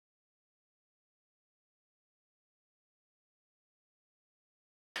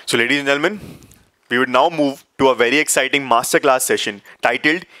So ladies and gentlemen, we would now move to a very exciting masterclass session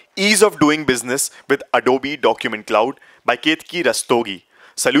titled Ease of Doing Business with Adobe Document Cloud by Ketaki Rastogi,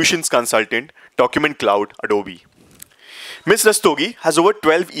 Solutions Consultant, Document Cloud, Adobe. Ms. Rastogi has over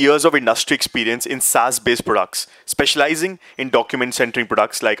 12 years of industry experience in SaaS-based products, specializing in document-centering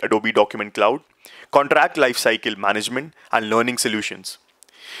products like Adobe Document Cloud, contract lifecycle management, and learning solutions.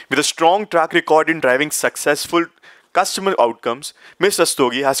 With a strong track record in driving successful customer outcomes, Ms.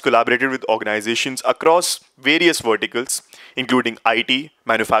 Rastogi has collaborated with organizations across various verticals, including IT,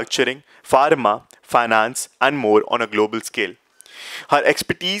 manufacturing, pharma, finance, and more on a global scale. Her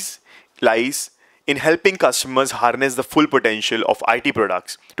expertise lies in helping customers harness the full potential of IT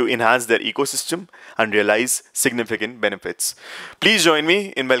products to enhance their ecosystem and realize significant benefits. Please join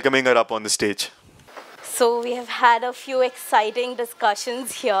me in welcoming her up on the stage. So we have had a few exciting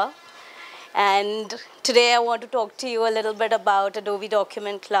discussions here. And today I want to talk to you a little bit about Adobe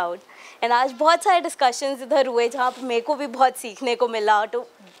Document Cloud. And आज बहुत सारे discussions इधर हुए जहाँ पे मेरे को भी बहुत सीखने को मिला to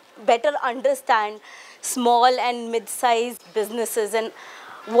better understand small and mid-sized businesses and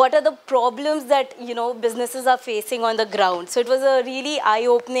what are the problems that businesses are facing on the ground. So it was a really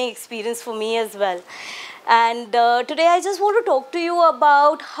eye-opening experience for me as well. And today I just want to talk to you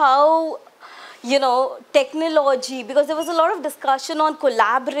about how technology, because there was a lot of discussion on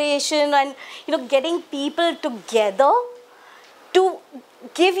collaboration and, getting people together to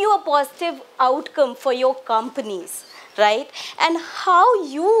give you a positive outcome for your companies, right? And how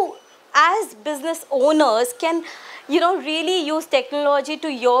you, as business owners, can, really use technology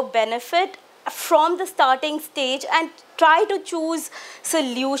to your benefit from the starting stage and try to choose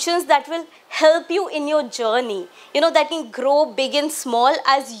solutions that will help you in your journey, that can grow big and small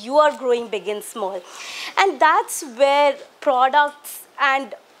as you are growing big and small. And that's where products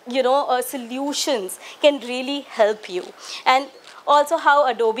and, solutions can really help you. And also how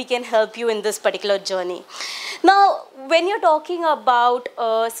Adobe can help you in this particular journey. Now, when you're talking about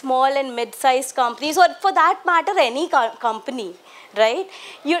small and mid-sized companies, or for that matter, any company, right?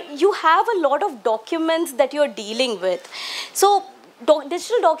 You have a lot of documents that you're dealing with. So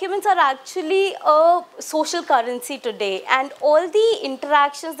digital documents are actually a social currency today, and all the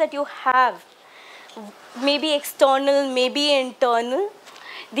interactions that you have, maybe external, maybe internal,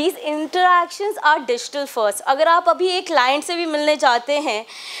 these interactions are digital first. अगर आप अभी एक client से भी मिलने जाते हैं,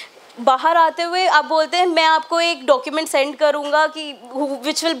 बाहर आते हुए आप बोलते हैं मैं आपको एक document send करूँगा कि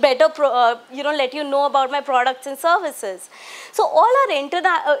which will better let you know about my products and services. So all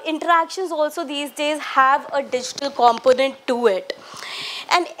our interactions also these days have a digital component to it,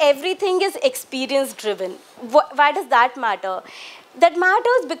 and everything is experience driven. Why does that matter? That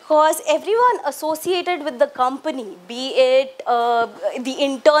matters because everyone associated with the company, be it the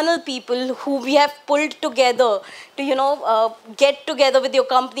internal people who we have pulled together to get together with your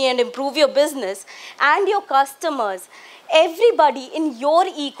company and improve your business, and your customers, everybody in your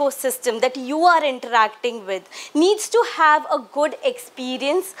ecosystem that you are interacting with needs to have a good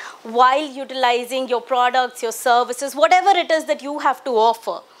experience while utilizing your products, your services, whatever it is that you have to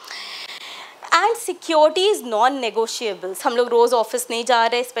offer. And security is non-negotiable. हम लोग रोज office नहीं जा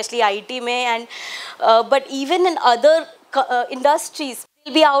रहे, especially IT में, and but even in other industries,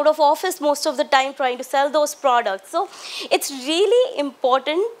 we'll be out of office most of the time trying to sell those products. So it's really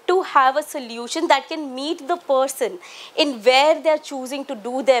important to have a solution that can meet the person in where they're choosing to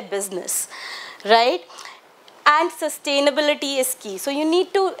do their business, right? And sustainability is key. So you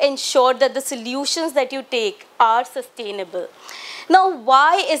need to ensure that the solutions that you take are sustainable. Now,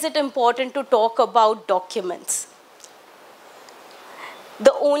 why is it important to talk about documents?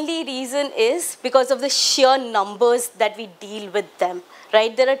 The only reason is because of the sheer numbers that we deal with them,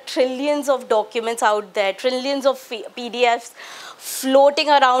 right? There are trillions of documents out there, trillions of PDFs floating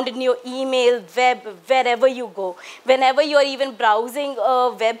around in your email, web, wherever you go. Whenever you're even browsing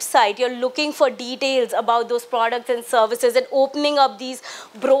a website, you're looking for details about those products and services and opening up these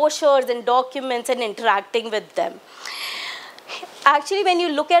brochures and documents and interacting with them. Actually, when you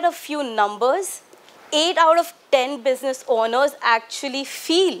look at a few numbers, 8 out of 10 business owners actually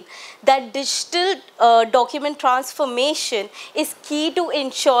feel that digital document transformation is key to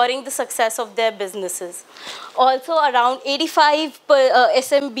ensuring the success of their businesses. Also, around 85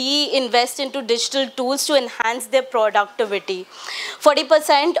 SMB invest into digital tools to enhance their productivity.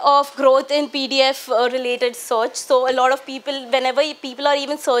 40% of growth in PDF related search. So a lot of people, whenever people are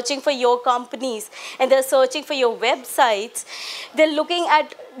even searching for your companies and they're searching for your websites, they're looking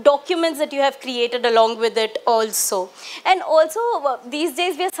at documents that you have created along with it also. And also these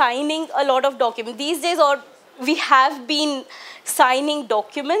days we are signing a lot of documents. These days, or we have been signing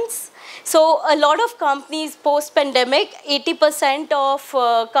documents. So a lot of companies post-pandemic, 80%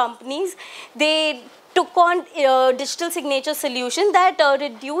 of companies, they took on digital signature solution that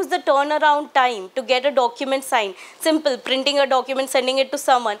reduced the turnaround time to get a document signed. Simple, printing a document, sending it to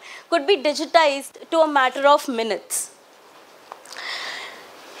someone, could be digitized to a matter of minutes.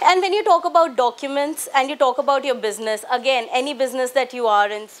 And when you talk about documents and you talk about your business, again, any business that you are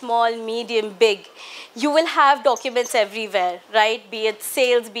in, small, medium, big, you will have documents everywhere, right? Be it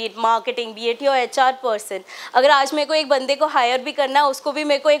sales, be it marketing, be it your HR person. अगर आज मेरे को एक बंदे को hire भी करना है, उसको भी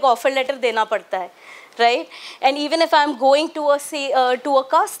मेरे को एक offer letter देना पड़ता है, right? And even if I'm going to a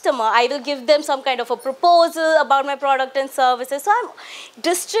customer, I will give them some kind of a proposal about my product and services. So I'm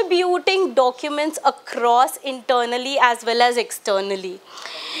distributing documents across internally as well as externally.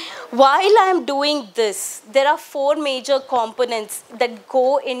 While I'm doing this, there are 4 major components that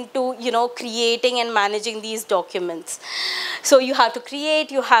go into, creating and managing these documents. So you have to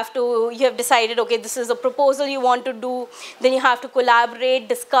create, you have decided, okay, this is a proposal you want to do. Then you have to collaborate,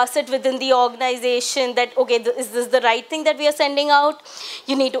 discuss it within the organization that, okay, is this the right thing that we are sending out?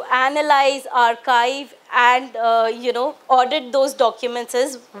 You need to analyze, archive, and, audit those documents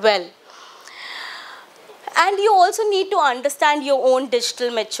as well. And you also need to understand your own digital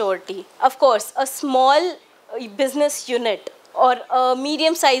maturity. Of course, a small business unit or a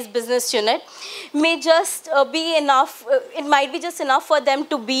medium-sized business unit may just be enough, it might be just enough for them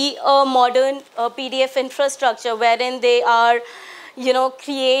to be a modern PDF infrastructure wherein they are,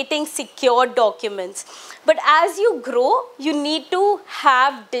 creating secure documents. But as you grow, you need to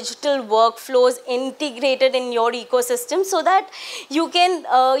have digital workflows integrated in your ecosystem so that you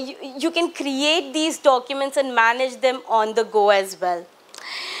can create these documents and manage them on the go as well.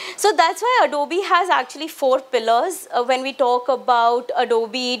 So that's why Adobe has actually 4 pillars when we talk about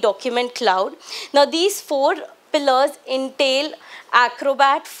Adobe Document Cloud. Now these 4 pillars entail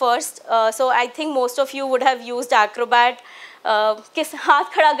Acrobat first. So I think most of you would have used Acrobat. किस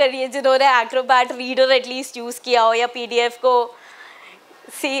हाथ खड़ा कर रही है जिन्होंने Acrobat Reader at least use किया हो या PDF को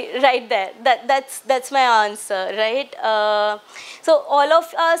see right there, that's my answer, right? So all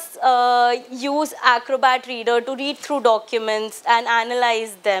of us use Acrobat Reader to read through documents and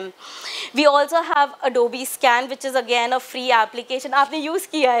analyze them. We also have Adobe Scan, which is again a free application. आपने use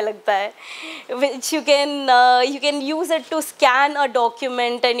किया है लगता है, which you can use it to scan a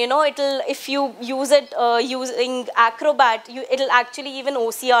document, and it'll, if you use it using Acrobat, it'll actually even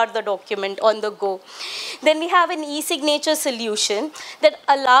OCR the document on the go. Then we have an e-signature solution that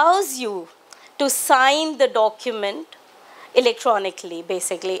allows you to sign the document electronically,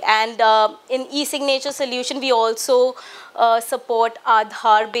 basically. And in e-signature solution, we also support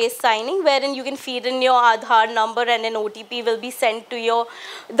Aadhaar-based signing, wherein you can feed in your Aadhaar number and an OTP will be sent to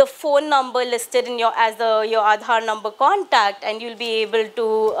the phone number listed in your Aadhaar number contact, and you'll be able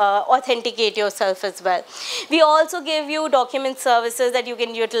to authenticate yourself as well. We also give you document services that you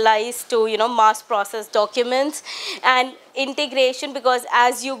can utilize to mass process documents, and integration, because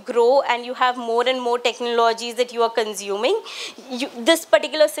as you grow and you have more and more technologies that you are consuming, this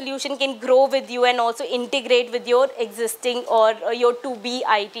particular solution can grow with you and also integrate with your existing or your to-be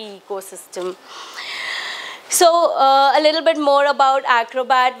IT ecosystem. So a little bit more about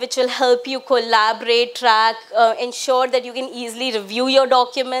Acrobat, which will help you collaborate, track, ensure that you can easily review your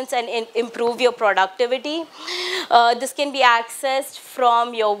documents and improve your productivity. This can be accessed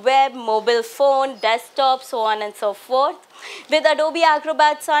from your web, mobile phone, desktop, so on and so forth. With Adobe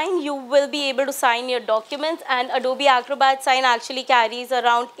Acrobat Sign, you will be able to sign your documents, and Adobe Acrobat Sign actually carries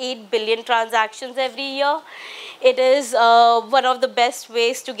around 8 billion transactions every year. It is one of the best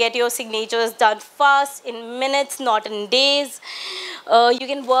ways to get your signatures done fast, in minutes, not in days. You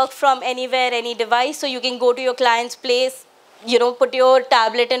can work from anywhere, any device, so you can go to your client's place, put your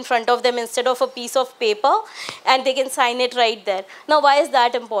tablet in front of them instead of a piece of paper, and they can sign it right there. Now, why is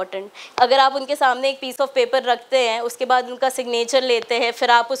that important? अगर आप उनके सामने एक piece of paper रखते हैं, उसके बाद उनका signature लेते हैं,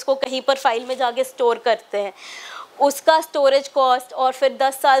 फिर आप उसको कहीं पर फाइल में जाके store करते हैं, उसका storage cost, और फिर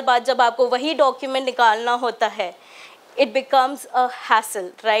 10 साल बाद जब आपको वही document निकालना होता है, it becomes a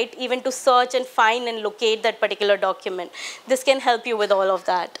hassle, right? Even to search and find and locate that particular document. This can help you with all of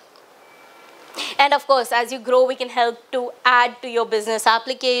that. And of course, as you grow, we can help to add to your business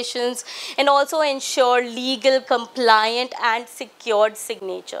applications and also ensure legal, compliant, and secured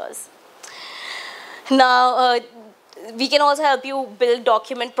signatures. Now, we can also help you build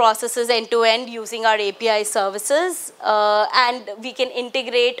document processes end-to-end using our API services, and we can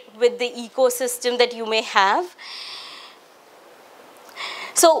integrate with the ecosystem that you may have.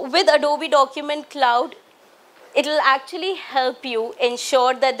 So with Adobe Document Cloud, it'll actually help you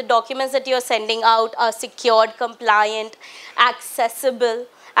ensure that the documents that you're sending out are secured, compliant, accessible.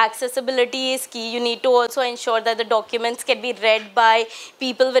 Accessibility is key. You need to also ensure that the documents can be read by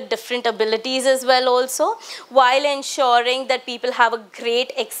people with different abilities as well also, while ensuring that people have a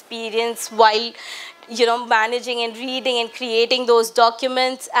great experience while managing and reading and creating those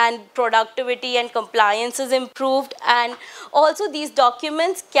documents, and productivity and compliance is improved. And also these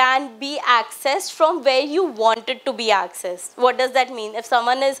documents can be accessed from where you want it to be accessed. What does that mean? If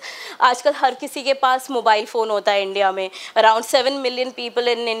someone is, आजकल हर किसी के पास mobile phone होता है India में, around 7 million people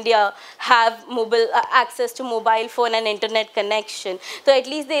in India have mobile access to mobile phone and internet connection. So at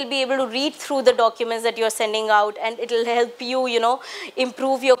least they'll be able to read through the documents that you're sending out, and it'll help you,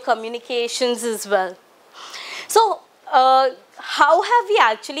 improve your communications as well. So how have we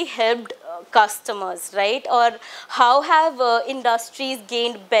actually helped customers, right? Or how have industries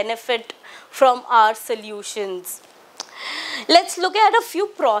gained benefit from our solutions? Let's look at a few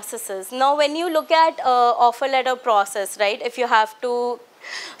processes. Now, when you look at offer letter process, right? If you have to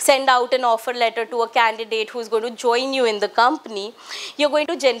send out an offer letter to a candidate who's going to join you in the company, you're going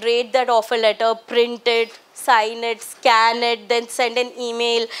to generate that offer letter, print it, sign it, scan it, then send an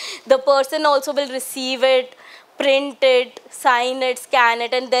email. The person also will receive it, print it, sign it, scan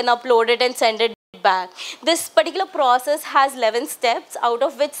it, and then upload it and send it back. This particular process has 11 steps, out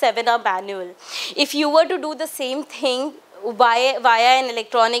of which 7 are manual. If you were to do the same thing via an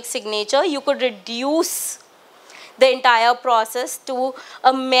electronic signature, you could reduce the entire process to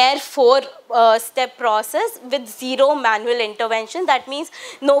a mere 4-step process with 0 manual intervention. That means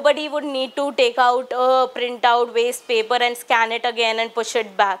nobody would need to take out a printout, waste paper and scan it again and push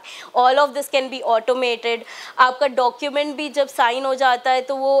it back. All of this can be automated. आपका document भी जब sign हो जाता है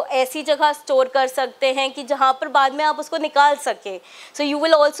तो वो ऐसी जगह store कर सकते हैं कि जहाँ पर बाद में आप उसको निकाल सकें. So you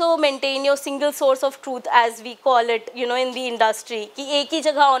will also maintain your single source of truth, as we call it, in the industry, कि एक ही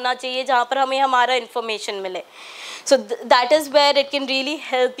जगह होना चाहिए जहाँ पर हमें हमारा information मिले. So that is where it can really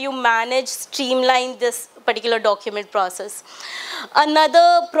help you manage, streamline this particular document process.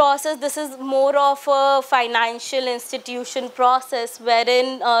 Another process, this is more of a financial institution process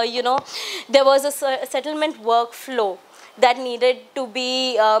wherein, there was a settlement workflow that needed to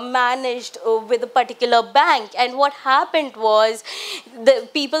be managed with a particular bank. And what happened was, the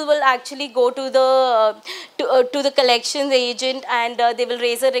people will actually go to the collections agent, and they will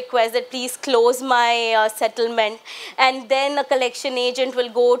raise a request that please close my settlement, and then a collection agent will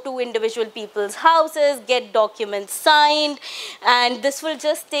go to individual people's houses, get documents signed, and this will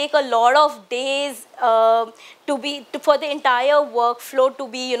just take a lot of days for the entire workflow to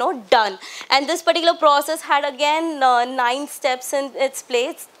be done. And this particular process had again 9 steps in its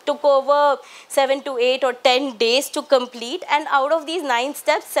place, took over 7 to 8 or 10 days to complete, and out of these 9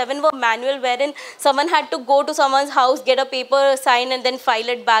 steps, 7 were manual, wherein someone had to go to someone's house, get a paper, sign, and then file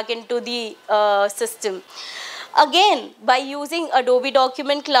it back into the system. Again, by using Adobe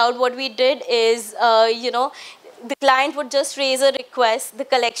Document Cloud, what we did is, the client would just raise a request, the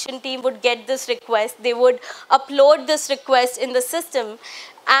collection team would get this request, they would upload this request in the system,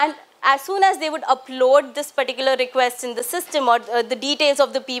 and as soon as they would upload this particular request in the system, or the details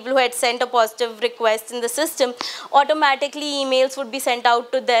of the people who had sent a positive request in the system, automatically emails would be sent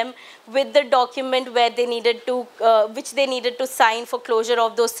out to them with the document where they needed to, which they needed to sign for closure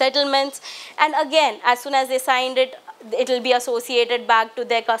of those settlements. And again, as soon as they signed it, it will be associated back to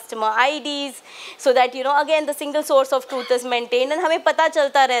their customer IDs, so that again the single source of truth is maintained, and हमें पता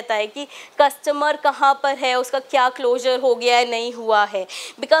चलता रहता है कि customer कहाँ पर है, उसका क्या closure हो गया है, नहीं हुआ है.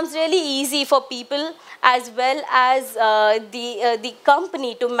 Becomes really easy for people as well as the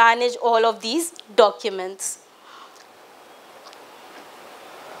company to manage all of these documents.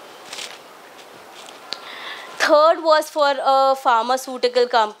 Third was for a pharmaceutical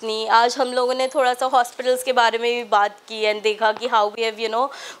company. आज हम लोगों ने थोड़ा सा hospitals के बारे में भी बात की and देखा कि how we have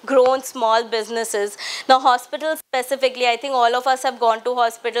grown small businesses. Now hospitals specifically, I think all of us have gone to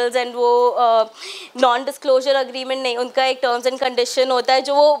hospitals, and वो non-disclosure agreement नहीं, उनका एक terms and condition होता है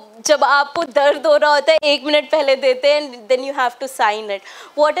जो वो जब आपको दर्द हो रहा होता है 1 मिनट पहले देते हैं, and then you have to sign it.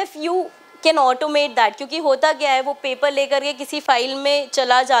 What if you can automate that? क्योंकि होता क्या है, वो पेपर लेकर के किसी फाइल में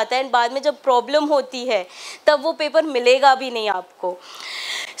चला जाता है, और बाद में जब प्रॉब्लम होती है तब वो पेपर मिलेगा भी नहीं आपको.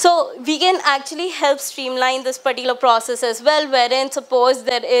 So we can actually help streamline this particular process as well, wherein suppose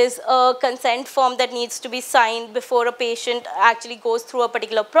there is a consent form that needs to be signed before a patient actually goes through a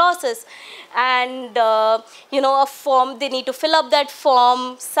particular process, and a form, they need to fill up that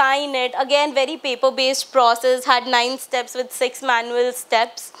form, sign it. Again, very paper-based process, had 9 steps with 6 manual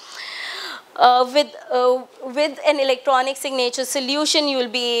steps. with an electronic signature solution, you will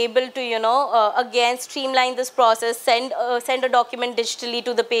be able to, again streamline this process, send a document digitally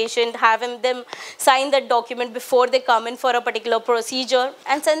to the patient, have them sign that document before they come in for a particular procedure,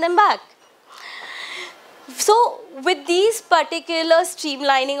 and send them back. So with these particular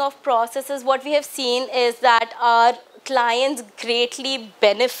streamlining of processes, what we have seen is that our clients greatly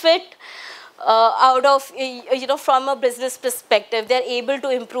benefit out of, from a business perspective. They're able to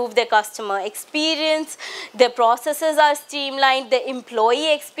improve their customer experience, their processes are streamlined, their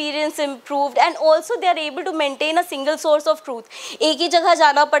employee experience improved, and also they're able to maintain a single source of truth. एक ही जगह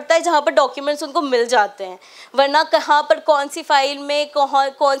जाना पड़ता है जहाँ पर documents उनको मिल जाते हैं, वरना कहाँ पर कौन सी फाइल में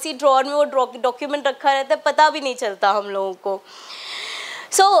कौन सी ड्रॉअर में वो डॉक्यूमेंट रखा रहता है पता भी नहीं चलता हम लोगों को.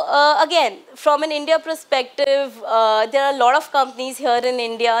 So again, from an India perspective, there are a lot of companies here in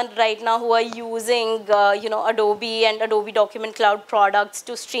India right now who are using, Adobe and Adobe Document Cloud products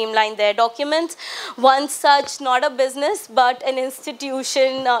to streamline their documents. One such, not a business, but an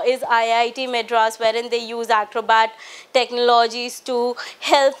institution is IIT Madras, wherein they use Acrobat technologies to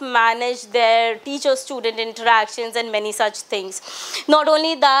help manage their teacher-student interactions and many such things. Not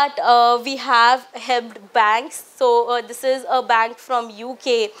only that, we have helped banks. So this is a bank from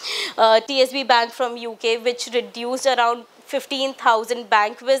UK, TSB Bank from UK, which reduced around 15,000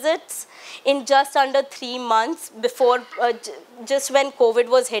 bank visits in just under 3 months before, just when COVID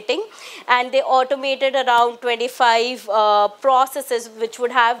was hitting. And they automated around 25 processes which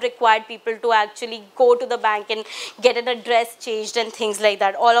would have required people to actually go to the bank and get an address changed and things like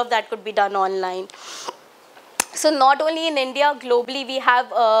that. All of that could be done online. So not only in India, globally we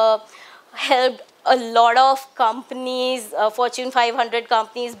have helped a lot of companies, Fortune 500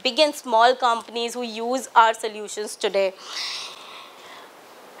 companies, big and small companies who use our solutions today.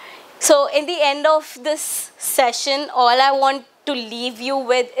 So in the end of this session, all I want to leave you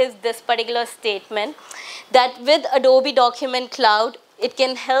with is this particular statement, that with Adobe Document Cloud, it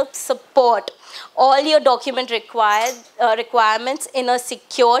can help support all your document requirements in a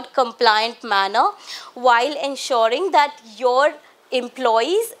secured, compliant manner, while ensuring that your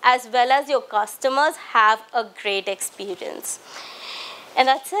employees as well as your customers have a great experience. And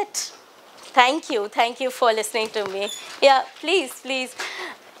that's it. Thank you for listening to me. Yeah, please.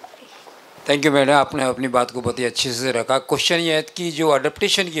 Thank you madam, आपने अपनी बात को बहुत ही अच्छे से रखा. Question ये है कि जो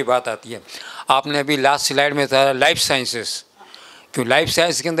अडेप्टेशन की बात आती है, आपने अभी लास्ट स्लाइड में था लाइफ साइंसेस, क्यों लाइफ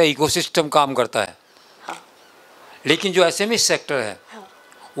साइंस के अंदर इकोसिस्टम काम करता है. हाँ. लेकिन जो एसएमई सेक्टर है, हाँ,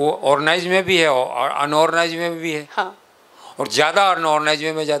 वो ऑर्गेनाइज में भी है और अनऑर्गेनाइज में भी है. हाँ. और ज़्यादा अनऑर्गेनाइज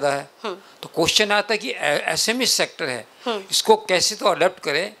में ज़्यादा है. तो क्वेश्चन आता है कि एसएमई सेक्टर है, इसको कैसे तो अडेप्ट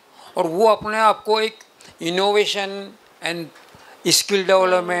करें और वो अपने आप को एक innovation and skill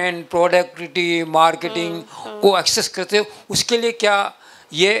development, productivity, marketing को एक्सेस करते हो. उसके लिए क्या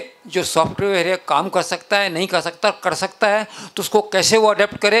ये जो सॉफ्टवेयर है काम कर सकता है, नहीं कर सकता है, तो उसको कैसे वो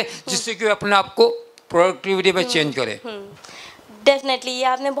अडेप्ट करे जिससे कि अपने आप को प्रोडक्टिविटी में चेंज करे. डेफिनेटली, ये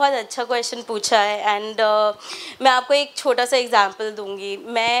आपने बहुत अच्छा क्वेश्चन पूछा है. एंड मैं आपको एक छोटा सा एग्जांपल दूंगी.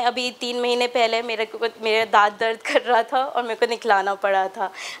 मैं अभी 3 महीने पहले मेरा दांत दर्द कर रहा था और मेरे को निकलाना पड़ा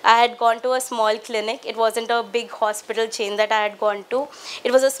था. I had gone to a small clinic. It wasn't a big hospital chain that I had gone to.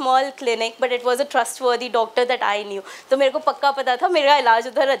 It was a small clinic but it was a trustworthy doctor that I knew. तो मेरे को पक्का पता था मेरा इलाज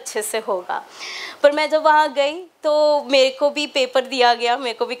उधर अच्छे से होगा. पर मैं जब वहाँ गई तो मेरे को भी पेपर दिया गया,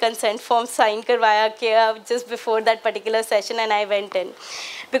 मेरे को भी कंसेंट फॉर्म साइन करवाया गया just before that particular session, and I went in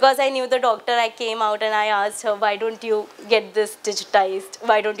because I knew the doctor. I came out and I asked her, why don't you get this digitized,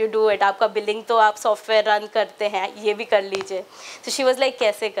 why don't you do it, आपका billing तो आप software run करते हैं, ये भी कर लीजिए. So she was like,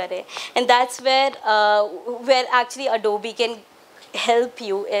 कैसे करें? And that's where actually Adobe can help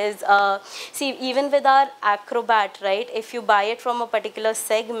you is, see, even with our Acrobat, right, if you buy it from a particular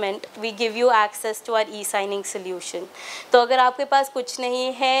segment, we give you access to our e-signing solution. तो अगर आपके पास कुछ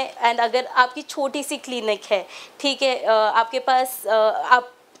नहीं है and अगर आपकी छोटी सी clinic है, ठीक है, आपके पास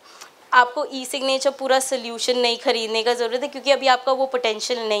आपको ई सिग्नेचर पूरा सोल्यूशन नहीं खरीदने का ज़रूरत है क्योंकि अभी आपका वो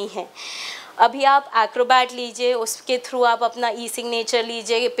पोटेंशियल नहीं है. अभी आप एक्रोबैट लीजिए, उसके थ्रू आप अपना ई सिग्नेचर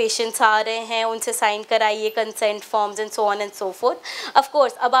लीजिए, पेशेंट्स आ रहे हैं उनसे साइन कराइए consent forms and so on and so fourth. Of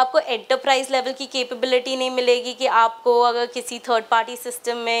course अब आपको एंटरप्राइज लेवल की कैपेबिलिटी नहीं मिलेगी कि आपको अगर किसी थर्ड पार्टी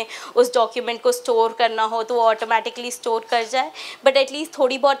सिस्टम में उस डॉक्यूमेंट को स्टोर करना हो तो वो ऑटोमेटिकली स्टोर कर जाए, बट एटलीस्ट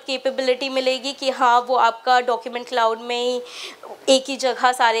थोड़ी बहुत कैपेबिलिटी मिलेगी कि हाँ वो आपका डॉक्यूमेंट क्लाउड में ही एक ही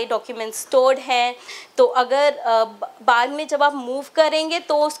जगह सारे डॉक्यूमेंट स्टोर्ड हैं. तो अगर बाद में जब आप मूव करेंगे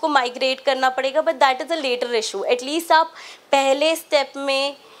तो उसको माइग्रेट करना पड़ेगा, but that is a letter issue. At least आप पहले स्टेप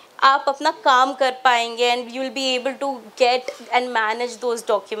में आप अपना काम कर पाएंगे and you will be able to get and manage those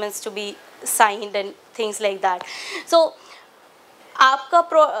documents to be signed and things like that. सो आपका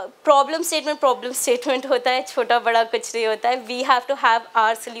प्रॉब्लम स्टेटमेंट होता है, छोटा बड़ा कुछ नहीं होता है. We have to have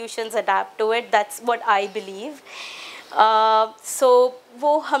our solutions adapt to it. That's what I believe. सो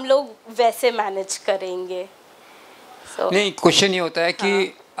वो हम लोग वैसे मैनेज करेंगे. नहीं, क्वेश्चन ये होता है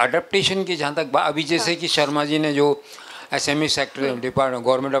कि अडेप्टेशन की जहाँ तक अभी जैसे कि शर्मा जी ने जो SME sector department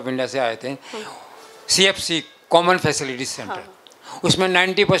government of India से आए थे, CFC कॉमन फैसिलिटी सेंटर, उसमें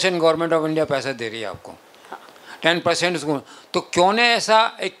 90% गवर्नमेंट ऑफ इंडिया पैसा दे रही है आपको, 10% उसको. तो क्यों नहीं ऐसा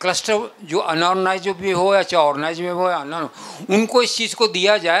एक क्लस्टर जो अनऑर्गेनाइज भी हो या चाहे ऑर्गेनाइज में हो या अनऑर्गेनाइज, उनको इस चीज़ को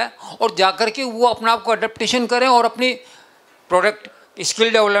दिया जाए और जाकर के वो अपना आप को अडेप्टेशन करें और अपनी प्रोडक्ट स्किल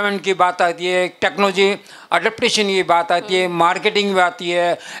डेवलपमेंट की बात आती है, टेक्नोलॉजी अडेप्टेशन की बात आती है, मार्केटिंग में आती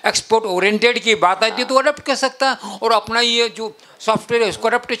है, एक्सपोर्ट ओरिएंटेड की बात आती है, तो अडेप्ट कर सकता है. और अपना ये जो सॉफ्टवेयर है उसको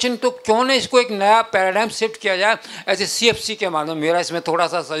अडेप्टेशन, तो क्यों नहीं इसको एक नया पैराडाइम शिफ्ट किया जाए ऐसे CFC के माध्यम. मेरा इसमें थोड़ा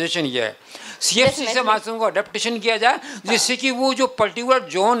सा सजेशन ये है, CFC से माध्यम को अडेप्टेशन किया जाए, जिससे कि वो जो पर्टिकुलर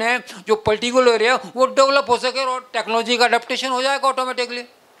जोन है, जो पर्टिकुलर एरिया, वो डेवलप हो सके और टेक्नोलॉजी का अडेप्टेशन हो जाएगा automatically.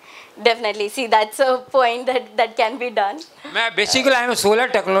 Definitely. See, that's a point that can be done. मैं basically I am a solar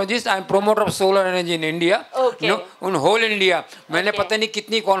technologist. I am promoter of solar energy in India. Okay. You know, in whole India. मैंने पता नहीं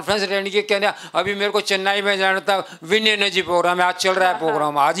कितनी conference attend की. कहने अभी मेरे को चेन्नई में जाना था, विंड एनर्जी प्रोग्राम आज चल रहा है,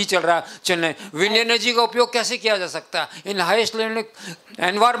 प्रोग्राम आज ही चल रहा है चेन्नई. विंड एनर्जी का उपयोग कैसे किया जा सकता है इन highest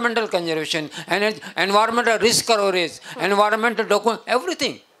environmental conservation, environmental risk coverage, environmental document,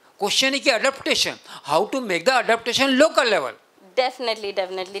 everything. Question है कि adaptation, how to make the adaptation local level. Definitely.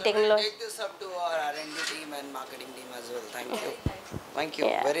 Technology. Take this up to our R&D team and marketing team as well. Thank you. Thank you.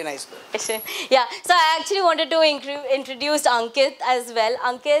 Yeah. Very nice. Yeah. So I actually wanted to introduce Ankit as well.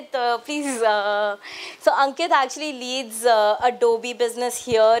 Ankit, please. So Ankit actually leads Adobe business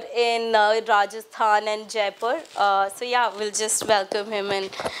here in Rajasthan and Jaipur. So yeah, we'll just welcome him and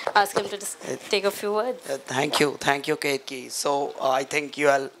ask him to take a few words. Thank you, Ketaki. So I think you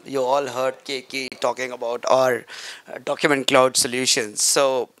all heard Ketaki talking about our document cloud solutions.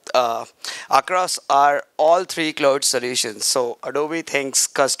 So across our all three cloud solutions, so Adobe thinks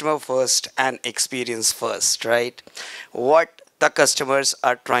customer first and experience first, right? What the customers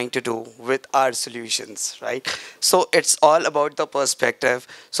are trying to do with our solutions, right? So it's all about the perspective.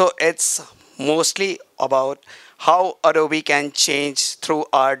 So it's mostly about how Adobe can change through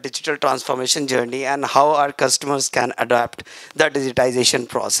our digital transformation journey and how our customers can adapt the digitization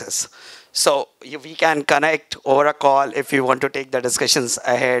process. So we can connect over a call if you want to take the discussions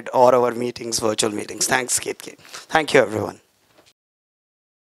ahead or our meetings, virtual meetings. Thanks, Ketaki. Thank you, everyone.